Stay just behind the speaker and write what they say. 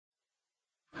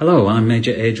Hello, I'm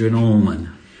Major Adrian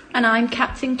Allman. And I'm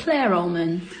Captain Claire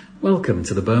Allman. Welcome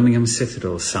to the Birmingham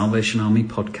Citadel Salvation Army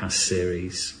podcast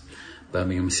series.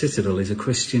 Birmingham Citadel is a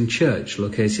Christian church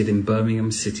located in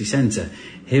Birmingham city centre,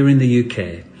 here in the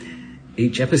UK.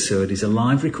 Each episode is a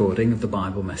live recording of the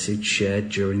Bible message shared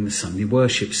during the Sunday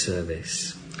worship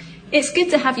service. It's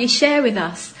good to have you share with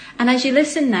us, and as you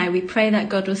listen now, we pray that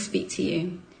God will speak to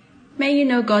you. May you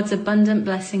know God's abundant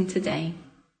blessing today.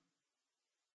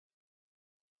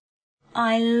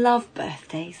 I love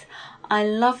birthdays. I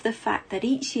love the fact that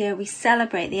each year we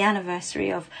celebrate the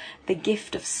anniversary of the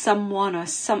gift of someone or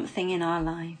something in our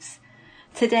lives.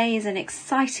 Today is an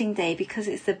exciting day because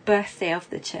it's the birthday of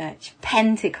the church,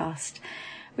 Pentecost.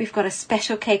 We've got a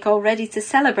special cake all ready to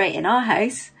celebrate in our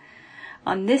house.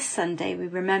 On this Sunday, we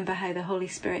remember how the Holy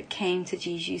Spirit came to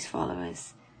Jesus'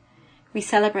 followers. We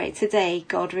celebrate today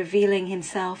God revealing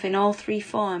himself in all three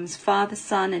forms, Father,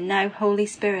 Son, and now Holy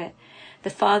Spirit. The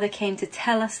Father came to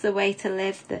tell us the way to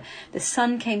live, the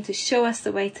Son came to show us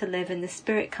the way to live, and the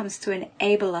Spirit comes to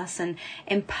enable us and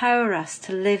empower us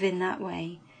to live in that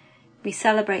way. We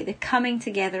celebrate the coming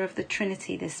together of the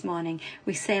Trinity this morning.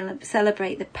 We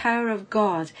celebrate the power of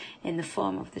God in the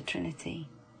form of the Trinity.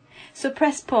 So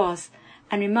press pause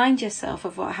and remind yourself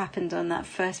of what happened on that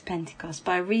first Pentecost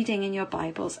by reading in your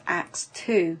Bibles Acts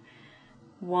 2,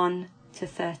 1 to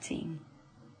 13.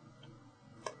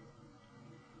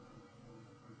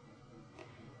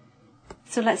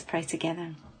 So let's pray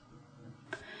together.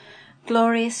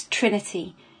 Glorious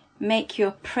Trinity, make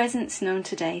your presence known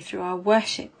today through our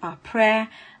worship, our prayer,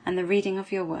 and the reading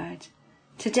of your word.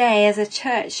 Today, as a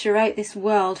church throughout this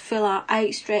world, fill our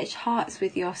outstretched hearts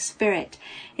with your Spirit,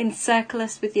 encircle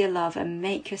us with your love, and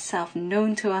make yourself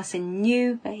known to us in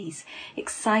new ways,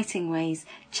 exciting ways,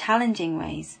 challenging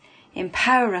ways.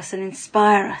 Empower us and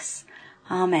inspire us.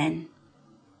 Amen.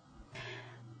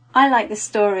 I like the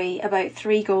story about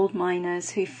three gold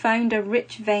miners who found a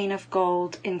rich vein of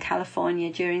gold in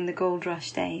California during the gold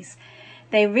rush days.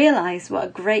 They realized what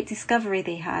a great discovery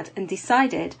they had and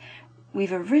decided,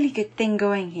 we've a really good thing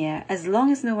going here as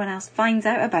long as no one else finds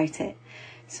out about it.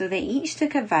 So they each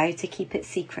took a vow to keep it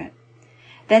secret.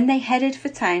 Then they headed for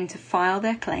town to file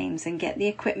their claims and get the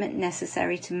equipment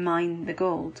necessary to mine the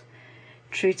gold.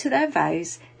 True to their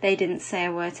vows, they didn't say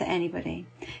a word to anybody.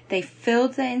 They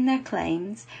filled in their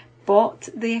claims, bought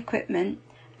the equipment,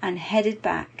 and headed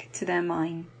back to their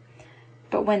mine.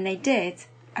 But when they did,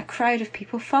 a crowd of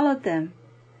people followed them.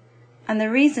 And the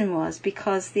reason was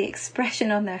because the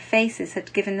expression on their faces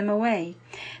had given them away.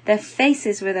 Their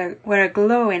faces were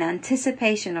aglow in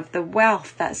anticipation of the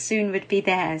wealth that soon would be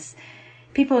theirs.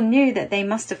 People knew that they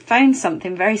must have found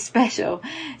something very special,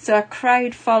 so a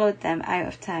crowd followed them out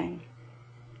of town.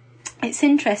 It's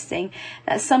interesting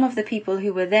that some of the people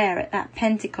who were there at that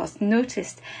Pentecost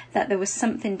noticed that there was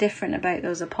something different about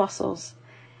those apostles.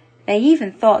 They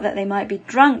even thought that they might be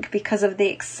drunk because of the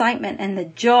excitement and the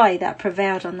joy that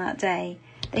prevailed on that day.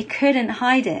 They couldn't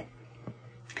hide it.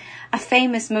 A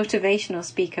famous motivational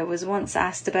speaker was once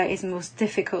asked about his most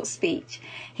difficult speech.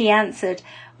 He answered,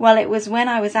 "Well, it was when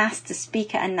I was asked to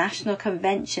speak at a national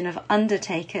convention of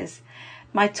undertakers.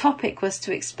 My topic was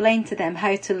to explain to them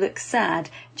how to look sad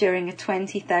during a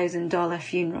 $20,000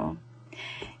 funeral."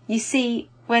 You see,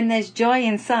 when there's joy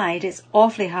inside, it's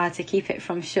awfully hard to keep it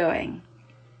from showing.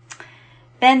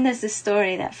 Then there's the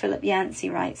story that Philip Yancey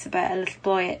writes about a little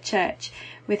boy at church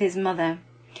with his mother.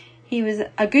 He was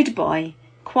a good boy,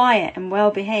 quiet and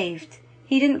well behaved.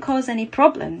 He didn't cause any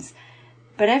problems,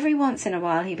 but every once in a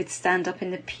while he would stand up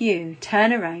in the pew,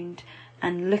 turn around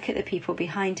and look at the people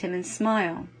behind him and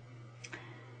smile.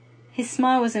 His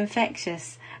smile was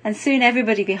infectious, and soon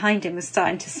everybody behind him was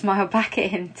starting to smile back at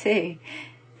him too.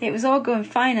 It was all going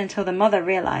fine until the mother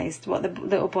realised what the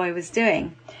little boy was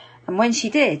doing. And when she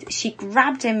did, she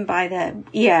grabbed him by the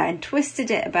ear and twisted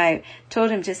it about,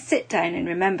 told him to sit down and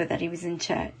remember that he was in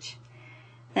church.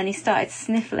 Then he started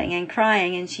sniffling and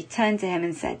crying, and she turned to him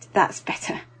and said, "That's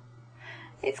better."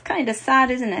 It's kind of sad,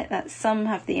 isn't it, that some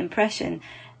have the impression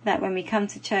that when we come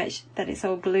to church that it's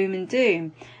all gloom and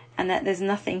doom, and that there's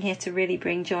nothing here to really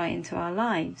bring joy into our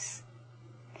lives.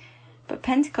 But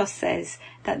Pentecost says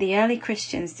that the early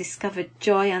Christians discovered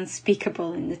joy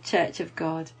unspeakable in the church of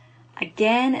God.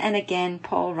 Again and again,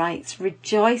 Paul writes,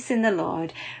 "Rejoice in the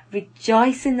Lord,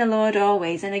 rejoice in the Lord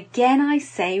always, and again I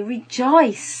say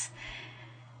rejoice."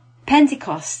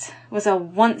 Pentecost was a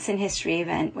once-in-history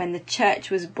event when the church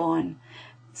was born.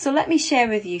 So let me share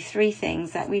with you three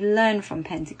things that we learn from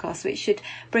Pentecost, which should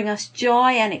bring us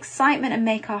joy and excitement and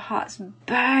make our hearts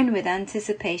burn with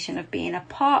anticipation of being a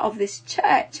part of this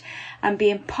church and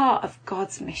being part of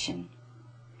God's mission.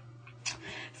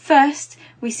 First,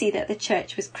 we see that the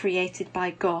church was created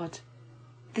by God.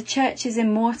 The church is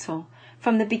immortal.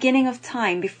 From the beginning of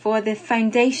time, before the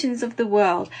foundations of the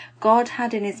world, God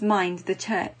had in his mind the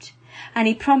church, and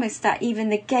he promised that even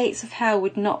the gates of hell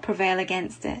would not prevail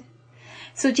against it.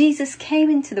 So Jesus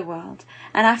came into the world,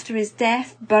 and after his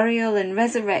death, burial and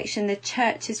resurrection, the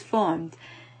church is formed.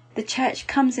 The church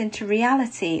comes into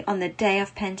reality on the day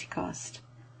of Pentecost.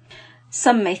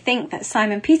 Some may think that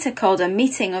Simon Peter called a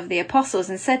meeting of the apostles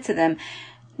and said to them,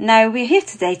 "Now we're here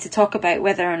today to talk about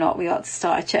whether or not we ought to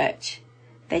start a church."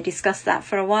 They discuss that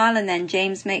for a while, and then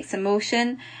James makes a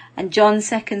motion and John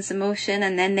seconds the motion,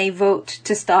 and then they vote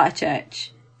to start a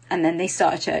church, and then they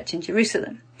start a church in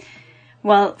Jerusalem.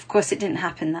 Well, of course it didn't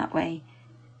happen that way.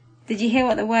 Did you hear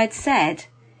what the word said?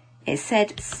 It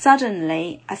said,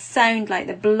 suddenly a sound like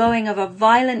the blowing of a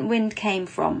violent wind came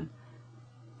from.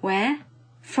 Where?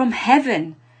 From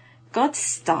heaven. God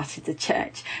started the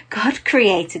church. God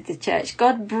created the church.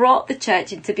 God brought the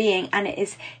church into being, and it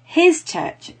is his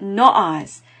church, not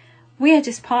ours. We are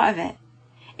just part of it.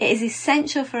 It is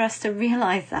essential for us to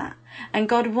realize that. And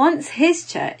God wants his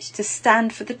church to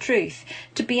stand for the truth,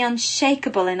 to be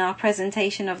unshakable in our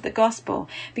presentation of the gospel,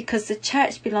 because the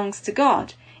church belongs to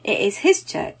God. It is his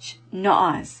church, not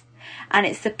ours. And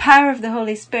it's the power of the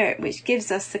Holy Spirit which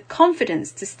gives us the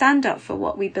confidence to stand up for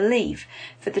what we believe,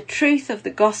 for the truth of the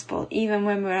gospel, even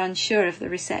when we're unsure of the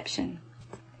reception.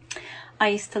 I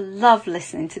used to love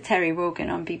listening to Terry Wogan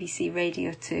on BBC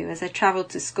Radio 2. As I travelled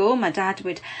to school, my dad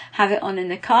would have it on in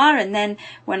the car, and then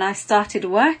when I started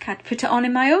work, I'd put it on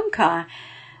in my own car.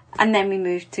 And then we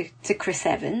moved to Chris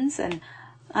Evans, and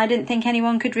I didn't think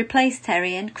anyone could replace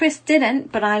Terry, and Chris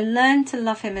didn't, but I learned to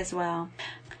love him as well.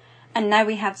 And now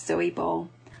we have Zoe Ball.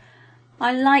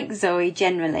 I like Zoe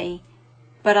generally,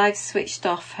 but I've switched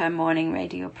off her morning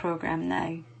radio programme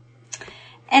now.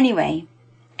 Anyway,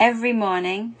 every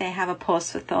morning they have a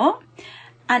pause for thought,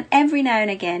 and every now and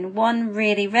again one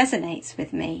really resonates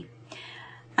with me.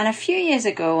 And a few years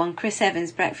ago on Chris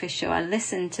Evans' breakfast show, I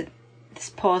listened to this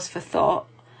pause for thought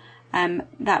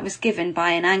that was given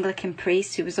by an Anglican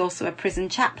priest who was also a prison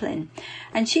chaplain.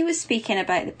 And she was speaking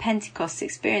about the Pentecost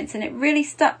experience, and it really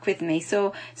stuck with me,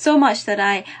 so much that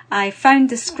I found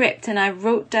the script and I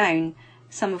wrote down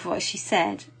some of what she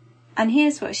said. And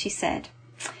here's what she said.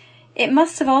 It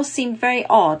must have all seemed very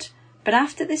odd, but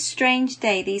after this strange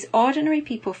day, these ordinary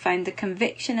people found the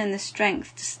conviction and the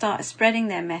strength to start spreading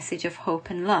their message of hope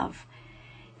and love.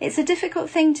 It's a difficult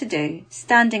thing to do,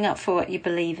 standing up for what you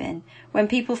believe in, when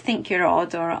people think you're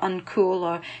odd or uncool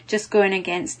or just going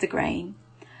against the grain.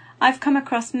 I've come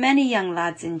across many young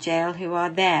lads in jail who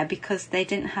are there because they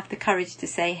didn't have the courage to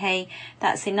say, "Hey,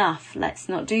 that's enough, let's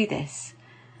not do this."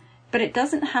 But it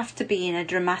doesn't have to be in a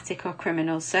dramatic or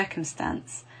criminal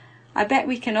circumstance. I bet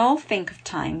we can all think of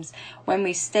times when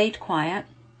we stayed quiet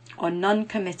or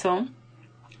non-committal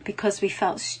because we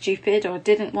felt stupid or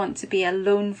didn't want to be a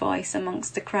lone voice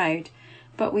amongst the crowd,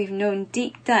 but we've known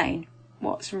deep down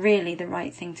what's really the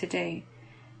right thing to do.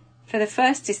 For the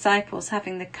first disciples,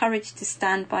 having the courage to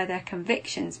stand by their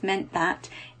convictions meant that,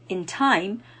 in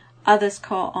time, others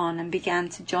caught on and began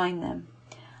to join them.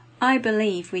 I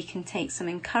believe we can take some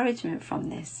encouragement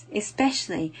from this,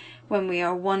 especially when we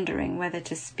are wondering whether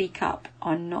to speak up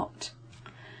or not.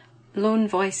 Lone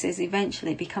voices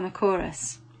eventually become a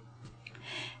chorus.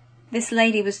 This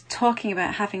lady was talking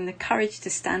about having the courage to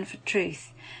stand for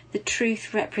truth, the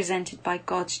truth represented by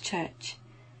God's church.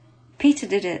 Peter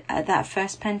did it at that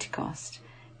first Pentecost.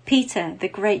 Peter, the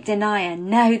great denier,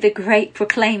 now the great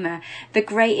proclaimer, the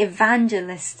great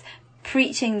evangelist,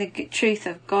 preaching the truth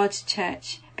of God's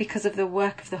church because of the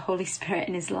work of the Holy Spirit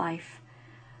in his life.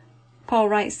 Paul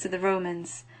writes to the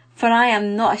Romans, "For I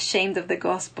am not ashamed of the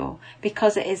gospel,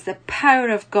 because it is the power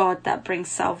of God that brings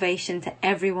salvation to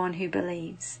everyone who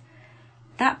believes."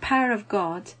 That power of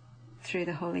God through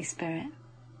the Holy Spirit.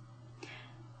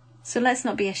 So let's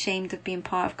not be ashamed of being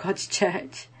part of God's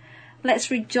church.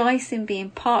 Let's rejoice in being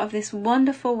part of this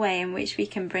wonderful way in which we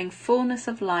can bring fullness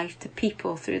of life to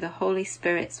people through the Holy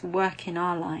Spirit's work in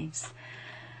our lives.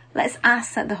 Let's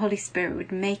ask that the Holy Spirit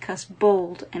would make us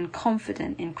bold and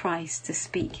confident in Christ to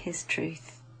speak his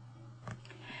truth.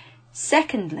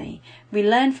 Secondly, we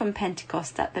learn from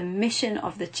Pentecost that the mission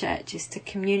of the church is to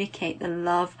communicate the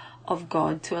love of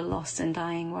God to a lost and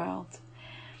dying world.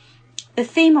 The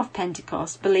theme of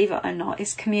Pentecost, believe it or not,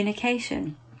 is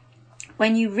communication.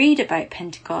 When you read about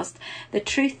Pentecost, the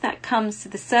truth that comes to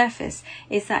the surface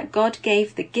is that God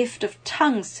gave the gift of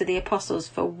tongues to the apostles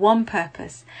for one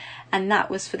purpose, and that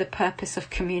was for the purpose of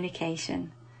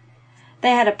communication.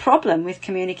 They had a problem with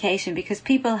communication because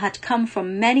people had come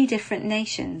from many different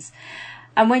nations,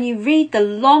 And when you read the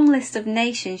long list of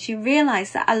nations, you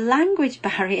realize that a language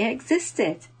barrier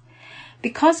existed.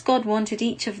 Because God wanted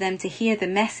each of them to hear the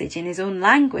message in his own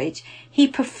language, he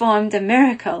performed a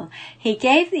miracle. He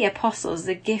gave the apostles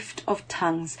the gift of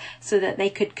tongues so that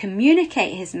they could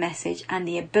communicate his message and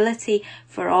the ability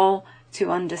for all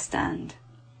to understand.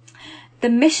 The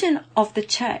mission of the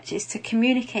church is to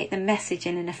communicate the message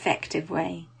in an effective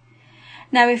way.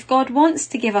 Now, if God wants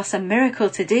to give us a miracle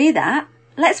to do that,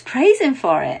 let's praise him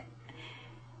for it.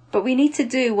 But we need to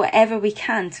do whatever we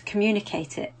can to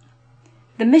communicate it.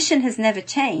 The mission has never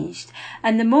changed,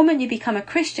 and the moment you become a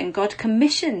Christian, God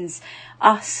commissions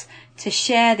us to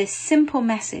share this simple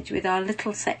message with our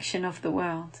little section of the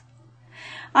world.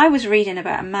 I was reading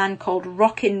about a man called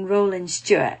Rockin' Rollin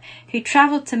Stewart, who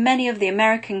travelled to many of the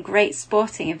American great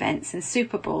sporting events and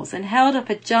Super Bowls and held up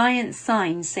a giant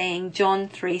sign saying John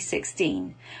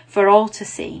 3:16 for all to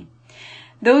see,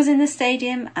 those in the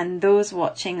stadium and those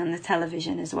watching on the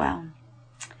television as well.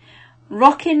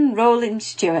 Rockin' Rollin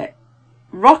Stewart.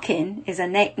 Rockin' is a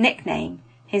nickname.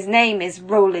 His name is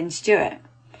Rollin Stewart.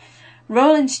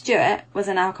 Rollin Stewart was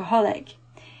an alcoholic.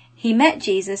 He met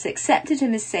Jesus, accepted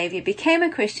him as Saviour, became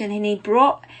a Christian, and he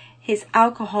brought his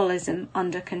alcoholism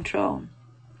under control.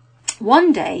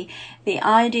 One day, the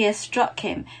idea struck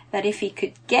him that if he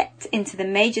could get into the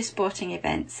major sporting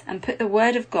events and put the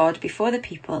word of God before the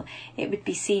people, it would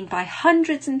be seen by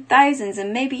hundreds and thousands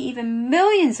and maybe even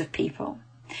millions of people.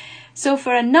 So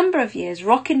for a number of years,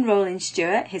 Rockin' Rollin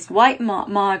Stewart, his wife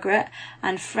Margaret,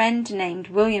 and friend named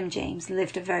William James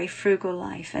lived a very frugal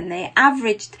life, and they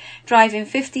averaged driving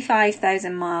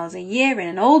 55,000 miles a year in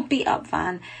an old beat-up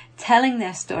van, telling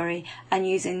their story and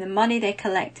using the money they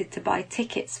collected to buy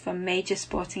tickets for major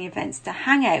sporting events to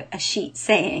hang out a sheet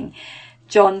saying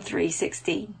John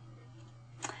 3:16.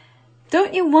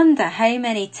 Don't you wonder how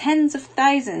many tens of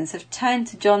thousands have turned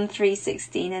to John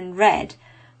 3:16 and read,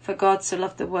 "For God so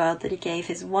loved the world that he gave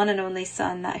his one and only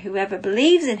Son, that whoever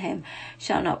believes in him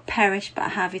shall not perish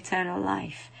but have eternal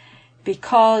life,"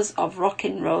 because of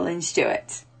Rockin' Rollin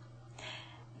Stewart.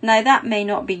 Now that may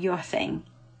not be your thing,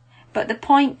 but the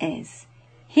point is,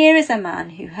 here is a man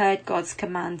who heard God's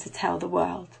command to tell the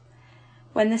world.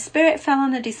 When the Spirit fell on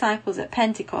the disciples at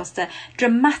Pentecost, a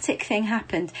dramatic thing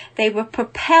happened. They were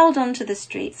propelled onto the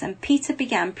streets, and Peter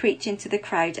began preaching to the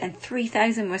crowd, and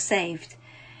 3,000 were saved.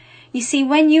 You see,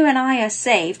 when you and I are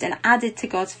saved and added to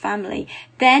God's family,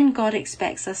 then God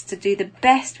expects us to do the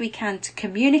best we can to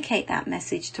communicate that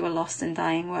message to a lost and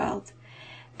dying world.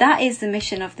 That is the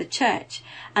mission of the church,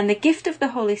 and the gift of the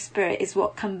Holy Spirit is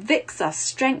what convicts us,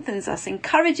 strengthens us,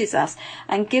 encourages us,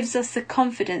 and gives us the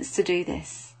confidence to do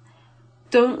this.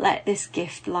 Don't let this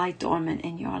gift lie dormant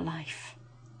in your life.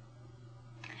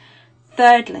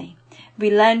 Thirdly, we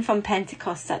learn from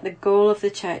Pentecost that the goal of the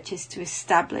church is to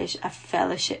establish a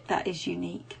fellowship that is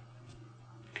unique.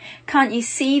 Can't you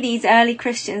see these early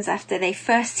Christians after they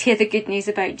first hear the good news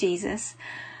about Jesus?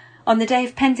 On the day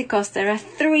of Pentecost, there are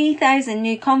 3,000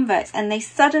 new converts, and they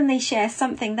suddenly share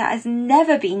something that has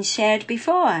never been shared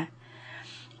before.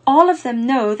 All of them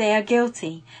know they are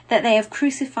guilty, that they have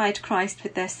crucified Christ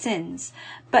with their sins.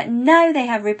 But now they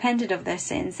have repented of their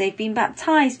sins, they've been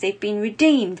baptized, they've been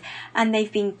redeemed, and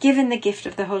they've been given the gift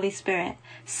of the Holy Spirit.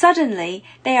 Suddenly,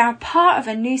 they are part of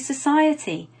a new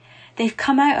society. They've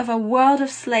come out of a world of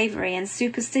slavery and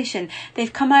superstition.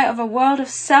 They've come out of a world of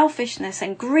selfishness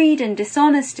and greed and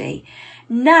dishonesty.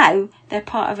 Now they're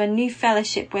part of a new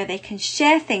fellowship where they can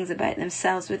share things about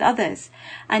themselves with others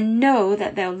and know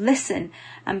that they'll listen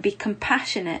and be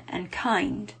compassionate and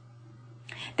kind.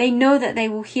 They know that they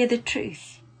will hear the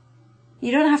truth.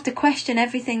 You don't have to question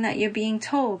everything that you're being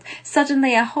told.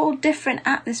 Suddenly a whole different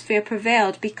atmosphere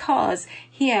prevailed because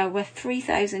here were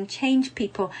 3,000 changed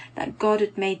people that God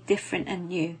had made different and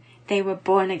new. They were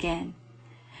born again.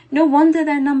 No wonder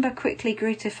their number quickly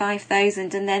grew to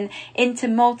 5,000 and then into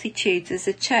multitudes as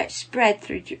the church spread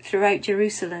throughout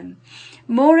Jerusalem.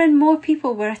 More and more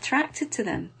people were attracted to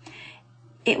them.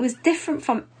 It was different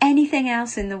from anything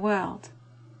else in the world.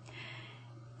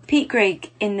 Pete Greig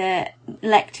in the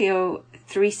Lectio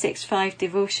 365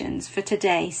 devotions for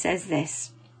today says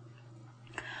this: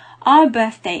 "Our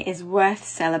birthday is worth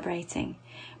celebrating.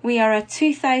 We are a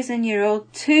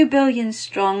 2,000-year-old, 2 billion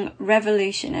strong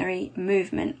revolutionary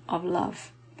movement of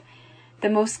love. The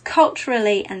most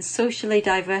culturally and socially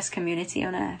diverse community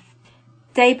on earth.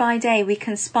 Day by day we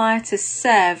conspire to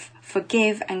serve,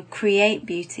 forgive and create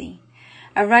beauty.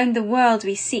 Around the world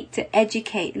we seek to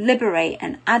educate, liberate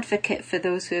and advocate for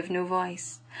those who have no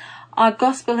voice. Our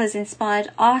gospel has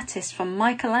inspired artists from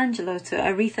Michelangelo to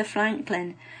Aretha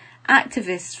Franklin,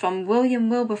 activists from William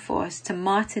Wilberforce to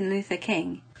Martin Luther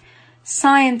King.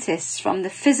 Scientists, from the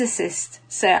physicist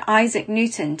Sir Isaac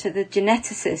Newton to the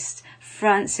geneticist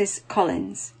Francis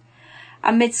Collins.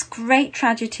 Amidst great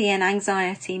tragedy and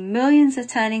anxiety, millions are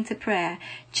turning to prayer.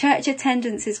 Church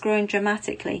attendance is growing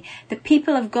dramatically. The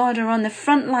people of God are on the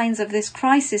front lines of this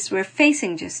crisis we're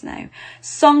facing just now.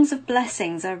 Songs of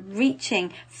blessings are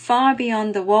reaching far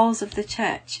beyond the walls of the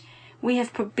church. We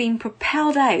have been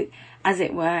propelled out, as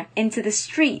it were, into the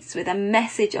streets with a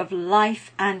message of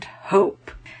life and hope.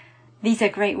 These are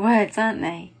great words, aren't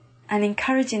they? And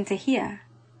encouraging to hear.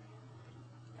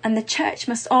 And the church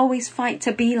must always fight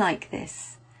to be like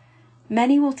this.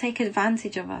 Many will take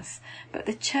advantage of us, but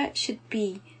the church should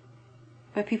be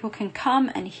where people can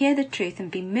come and hear the truth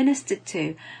and be ministered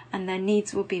to, and their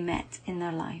needs will be met in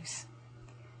their lives.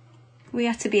 We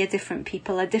are to be a different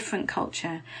people, a different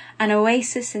culture, an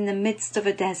oasis in the midst of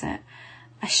a desert,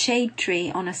 a shade tree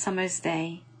on a summer's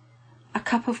day, a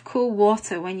cup of cool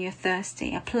water when you're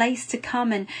thirsty, a place to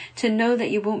come and to know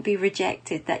that you won't be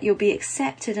rejected, that you'll be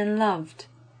accepted and loved.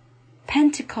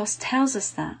 Pentecost tells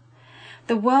us that.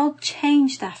 The world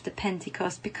changed after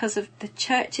Pentecost because of the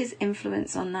church's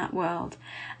influence on that world,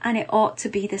 and it ought to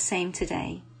be the same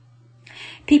today.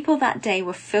 People that day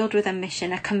were filled with a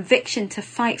mission, a conviction to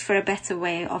fight for a better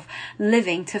way of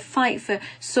living, to fight for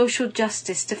social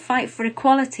justice, to fight for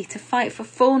equality, to fight for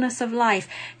fullness of life,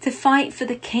 to fight for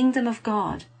the kingdom of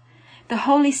God. The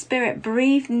Holy Spirit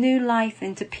breathed new life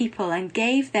into people and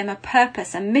gave them a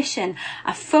purpose, a mission,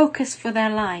 a focus for their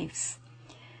lives.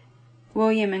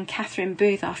 William and Catherine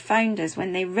Booth, our founders,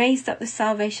 when they raised up the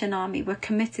Salvation Army, were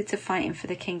committed to fighting for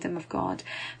the kingdom of God,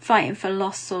 fighting for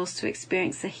lost souls to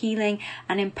experience the healing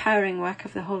and empowering work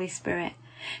of the Holy Spirit,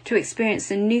 to experience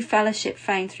the new fellowship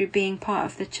found through being part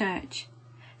of the church.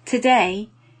 Today,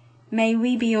 may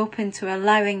we be open to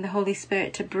allowing the Holy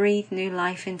Spirit to breathe new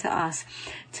life into us,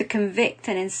 to convict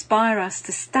and inspire us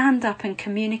to stand up and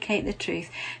communicate the truth,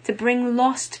 to bring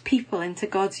lost people into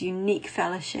God's unique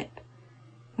fellowship.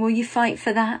 Will you fight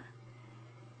for that?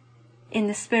 In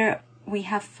the Spirit we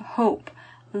have hope,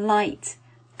 light,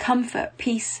 comfort,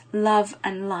 peace, love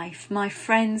and life. My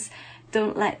friends,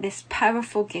 don't let this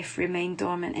powerful gift remain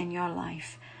dormant in your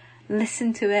life.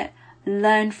 Listen to it,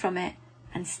 learn from it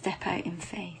and step out in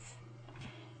faith.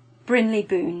 Brinley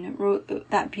Boone wrote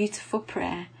that beautiful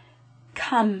prayer.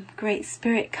 Come, Great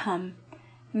Spirit, come.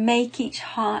 Make each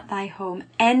heart thy home.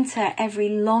 Enter every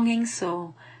longing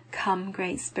soul. Come,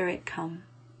 Great Spirit, come.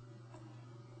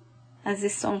 As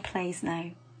this song plays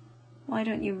now, why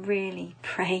don't you really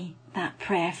pray that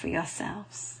prayer for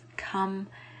yourselves? Come,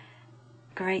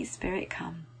 Great Spirit,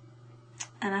 come.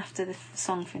 And after the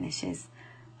song finishes,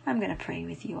 I'm going to pray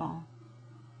with you all.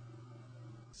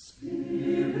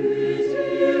 Spirit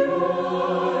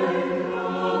divine,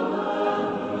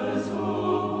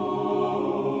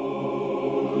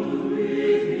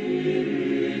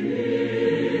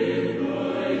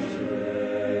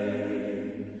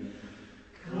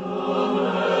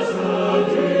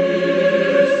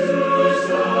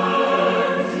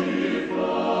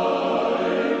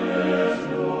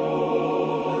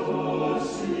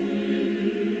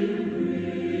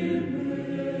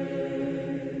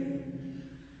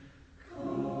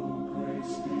 Come.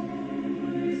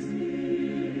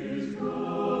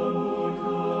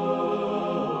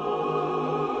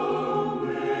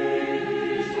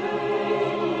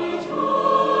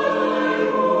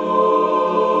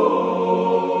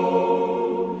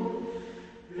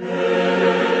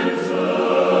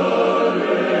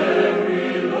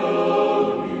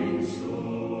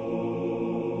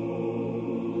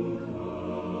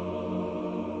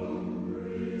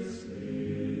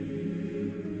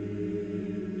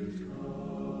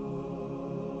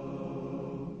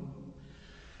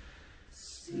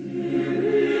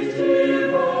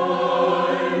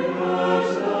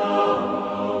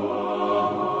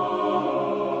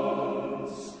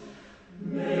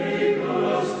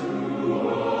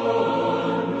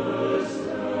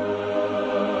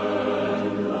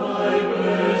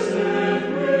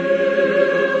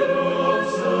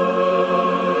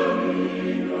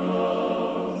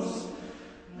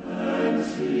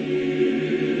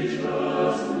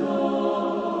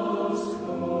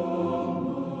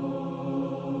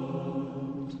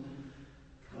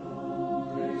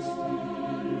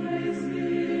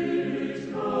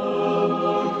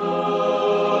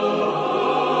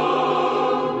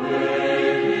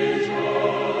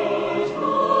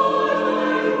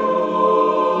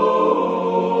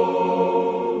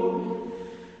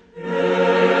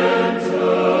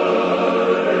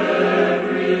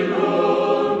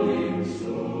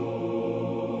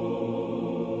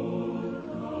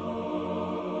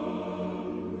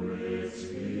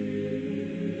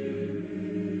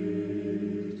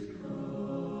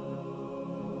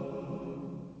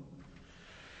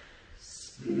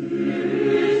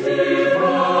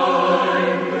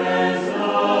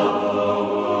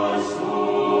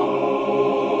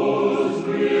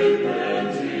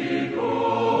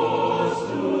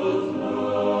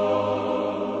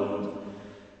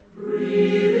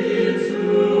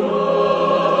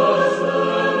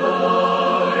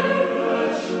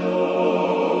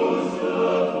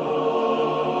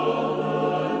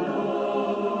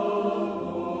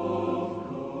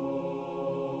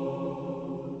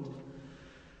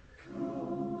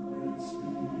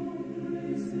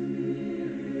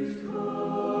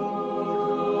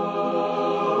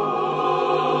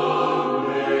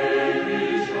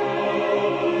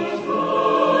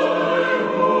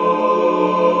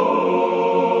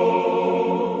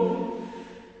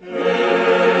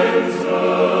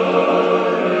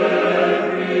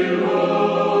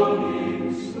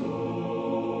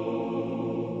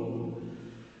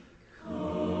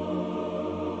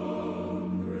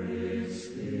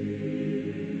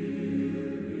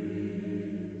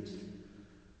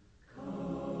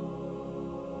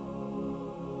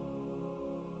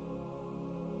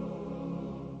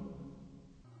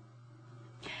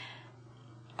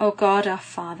 O God, our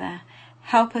Father,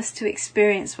 help us to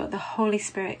experience what the Holy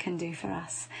Spirit can do for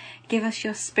us. Give us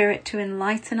your Spirit to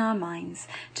enlighten our minds,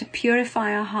 to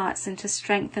purify our hearts and to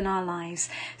strengthen our lives,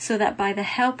 so that by the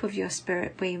help of your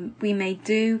Spirit we may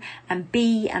do and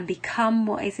be and become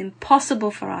what is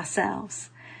impossible for ourselves.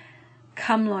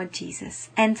 Come, Lord Jesus,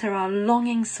 enter our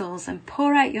longing souls and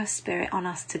pour out your Spirit on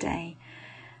us today.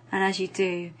 And as you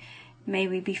do, may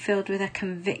we be filled with a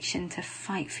conviction to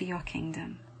fight for your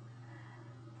kingdom.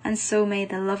 And so may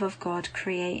the love of God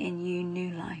create in you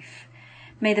new life.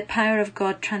 May the power of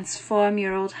God transform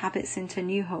your old habits into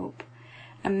new hope.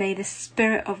 And may the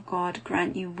Spirit of God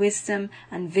grant you wisdom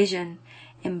and vision,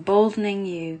 emboldening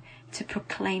you to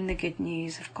proclaim the good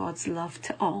news of God's love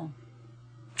to all.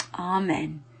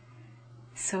 Amen.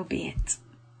 So be it.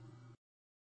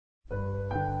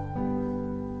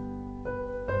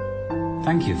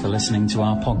 Thank you for listening to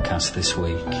our podcast this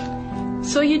week.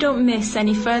 So you don't miss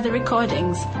any further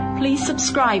recordings, please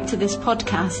subscribe to this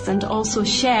podcast and also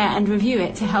share and review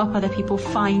it to help other people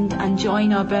find and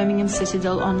join our Birmingham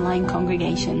Citadel online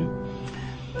congregation.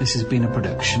 This has been a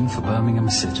production for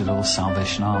Birmingham Citadel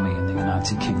Salvation Army in the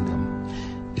United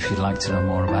Kingdom. If you'd like to know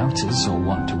more about us or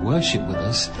want to worship with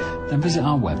us, then visit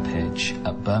our webpage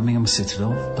at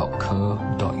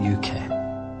birminghamcitadel.co.uk.